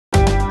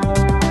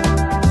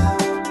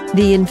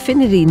The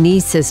Infinity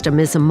Knee System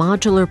is a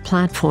modular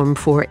platform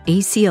for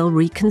ACL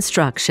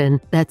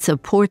reconstruction that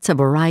supports a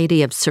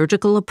variety of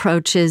surgical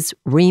approaches,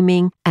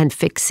 reaming, and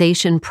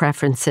fixation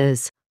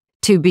preferences.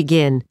 To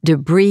begin,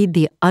 debride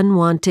the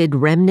unwanted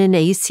remnant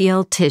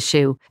ACL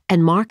tissue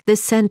and mark the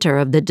center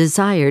of the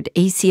desired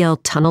ACL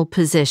tunnel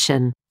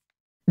position.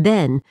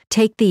 Then,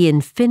 take the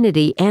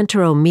Infinity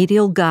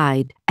anteromedial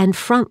guide and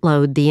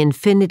front-load the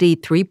Infinity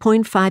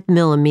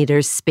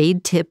 3.5mm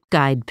spade tip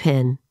guide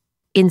pin.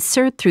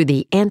 Insert through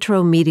the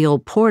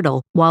anteromedial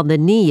portal while the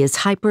knee is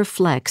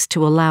hyperflexed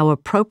to allow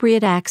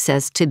appropriate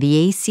access to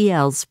the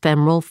ACL's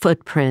femoral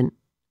footprint.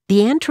 The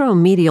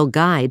anteromedial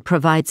guide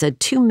provides a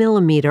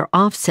 2mm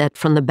offset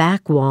from the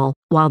back wall,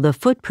 while the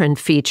footprint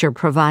feature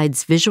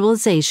provides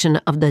visualization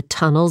of the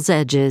tunnel's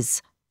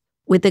edges.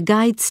 With the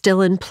guide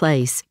still in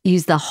place,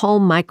 use the Hall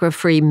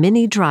Microfree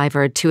mini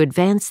driver to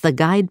advance the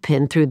guide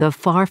pin through the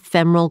far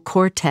femoral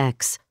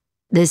cortex.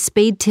 The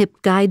spade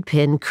tip guide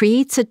pin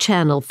creates a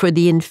channel for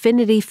the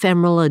Infinity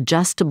femoral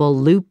adjustable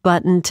loop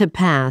button to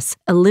pass,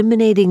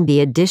 eliminating the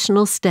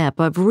additional step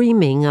of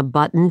reaming a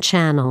button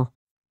channel.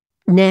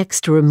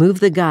 Next,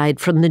 remove the guide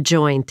from the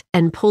joint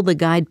and pull the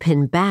guide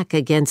pin back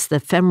against the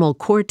femoral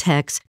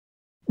cortex.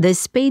 The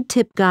spade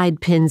tip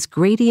guide pin's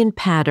gradient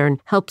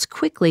pattern helps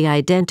quickly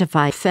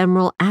identify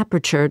femoral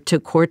aperture to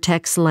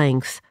cortex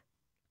length.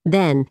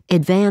 Then,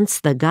 advance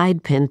the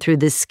guide pin through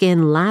the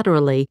skin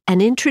laterally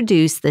and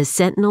introduce the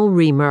sentinel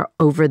reamer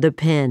over the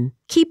pin,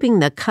 keeping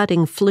the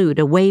cutting flute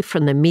away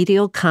from the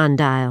medial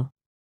condyle.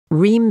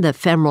 Ream the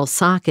femoral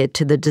socket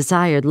to the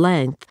desired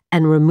length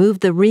and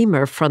remove the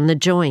reamer from the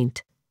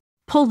joint.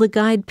 Pull the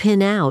guide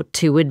pin out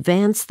to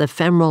advance the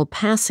femoral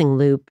passing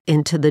loop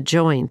into the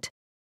joint.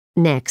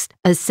 Next,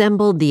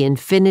 assemble the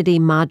Infinity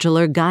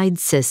Modular Guide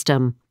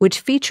System, which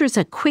features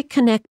a quick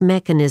connect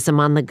mechanism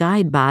on the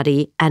guide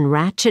body and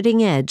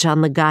ratcheting edge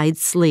on the guide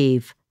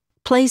sleeve.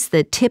 Place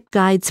the tip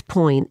guide's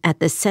point at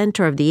the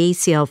center of the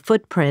ACL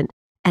footprint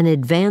and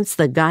advance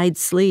the guide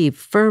sleeve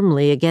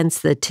firmly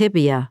against the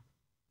tibia.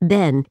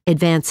 Then,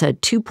 advance a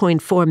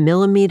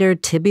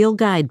 2.4mm tibial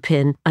guide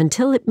pin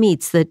until it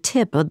meets the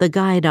tip of the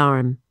guide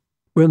arm.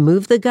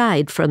 Remove the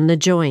guide from the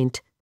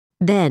joint.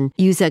 Then,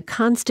 use a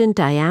constant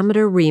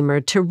diameter reamer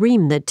to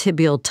ream the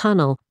tibial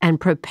tunnel and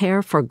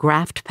prepare for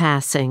graft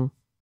passing.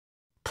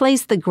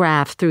 Place the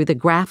graft through the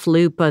graft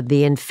loop of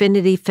the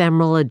Infinity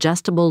femoral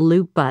adjustable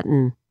loop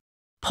button.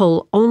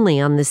 Pull only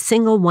on the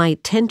single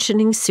white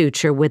tensioning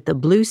suture with the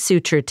blue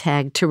suture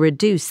tag to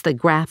reduce the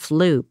graft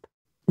loop.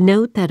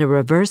 Note that a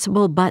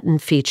reversible button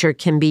feature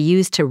can be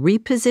used to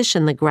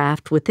reposition the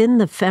graft within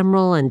the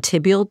femoral and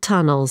tibial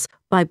tunnels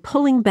by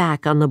pulling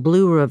back on the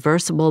blue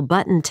reversible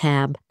button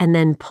tab and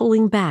then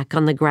pulling back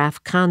on the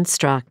graft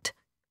construct.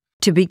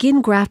 To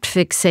begin graft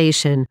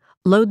fixation,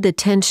 load the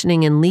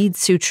tensioning and lead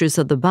sutures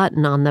of the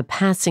button on the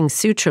passing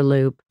suture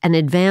loop and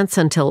advance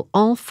until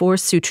all 4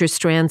 suture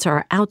strands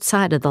are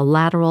outside of the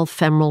lateral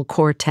femoral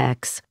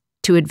cortex.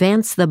 To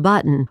advance the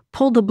button,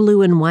 pull the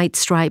blue and white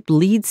striped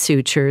lead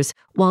sutures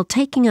while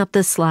taking up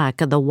the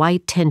slack of the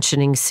white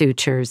tensioning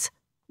sutures.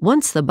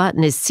 Once the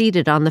button is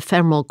seated on the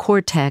femoral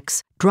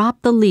cortex,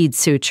 drop the lead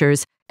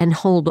sutures and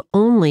hold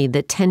only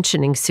the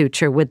tensioning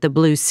suture with the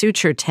blue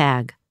suture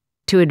tag.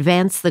 To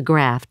advance the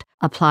graft,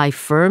 apply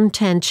firm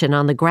tension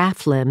on the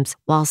graft limbs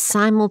while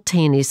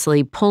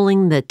simultaneously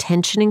pulling the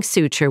tensioning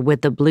suture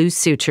with the blue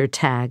suture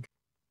tag.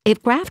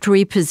 If graft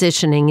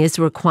repositioning is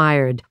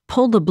required,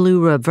 pull the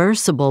blue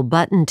reversible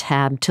button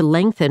tab to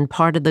lengthen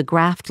part of the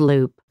graft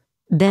loop.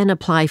 Then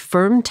apply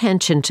firm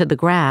tension to the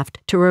graft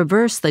to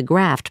reverse the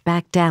graft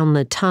back down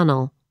the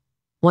tunnel.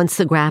 Once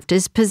the graft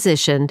is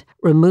positioned,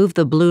 remove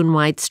the blue and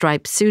white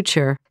striped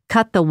suture,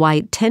 cut the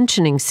white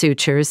tensioning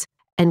sutures,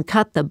 and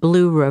cut the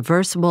blue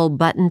reversible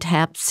button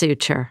tab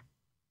suture.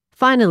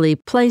 Finally,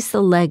 place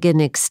the leg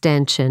in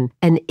extension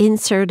and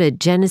insert a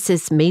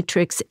Genesis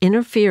matrix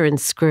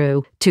interference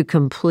screw to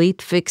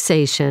complete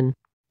fixation.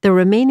 The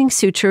remaining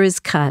suture is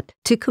cut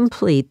to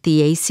complete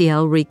the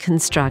ACL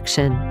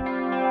reconstruction.